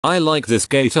I like this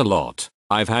gate a lot.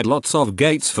 I've had lots of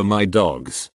gates for my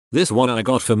dogs. This one I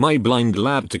got for my blind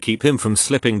lab to keep him from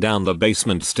slipping down the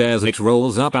basement stairs. It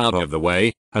rolls up out of the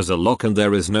way, has a lock and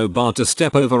there is no bar to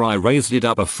step over. I raised it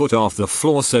up a foot off the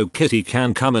floor so Kitty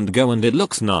can come and go and it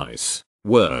looks nice.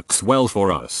 Works well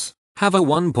for us. Have a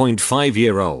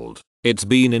 1.5-year-old. It's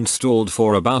been installed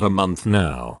for about a month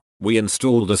now. We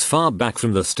installed as far back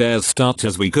from the stairs start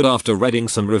as we could after reading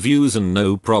some reviews and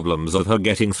no problems of her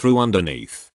getting through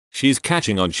underneath. She's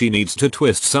catching on. She needs to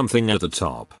twist something at the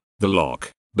top, the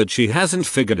lock, but she hasn't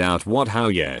figured out how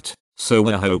yet. So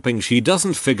we're hoping she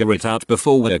doesn't figure it out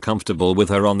before we're comfortable with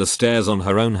her on the stairs on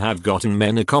her own. Have gotten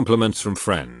many compliments from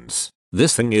friends.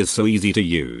 This thing is so easy to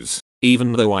use.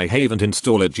 Even though I haven't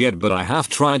installed it yet, but I have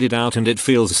tried it out and it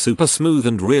feels super smooth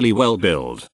and really well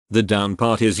built. The down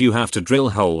part is you have to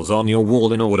drill holes on your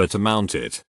wall in order to mount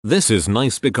it. This is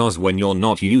nice because when you're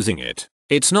not using it,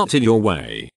 it's not in your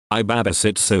way. I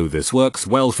babysit so this works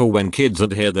well for when kids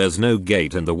are here. There's no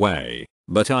gate in the way.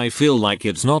 But I feel like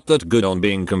it's not that good on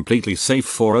being completely safe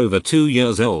for over 2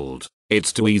 years old.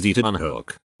 It's too easy to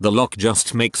unhook. The lock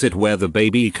just makes it where the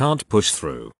baby can't push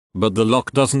through. But the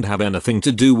lock doesn't have anything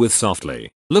to do with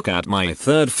softly. Look at my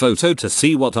third photo to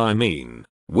see what I mean.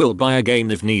 Will buy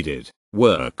again if needed.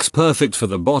 Works perfect for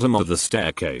the bottom of the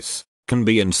staircase. Can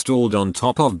be installed on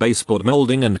top of baseboard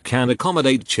molding and can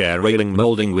accommodate chair railing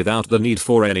molding without the need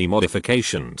for any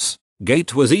modifications.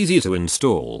 Gate was easy to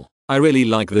install. I really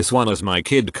like this one as my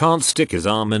kid can't stick his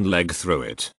arm and leg through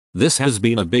it. This has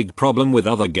been a big problem with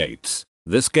other gates.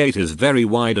 This gate is very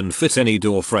wide and fits any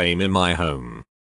door frame in my home.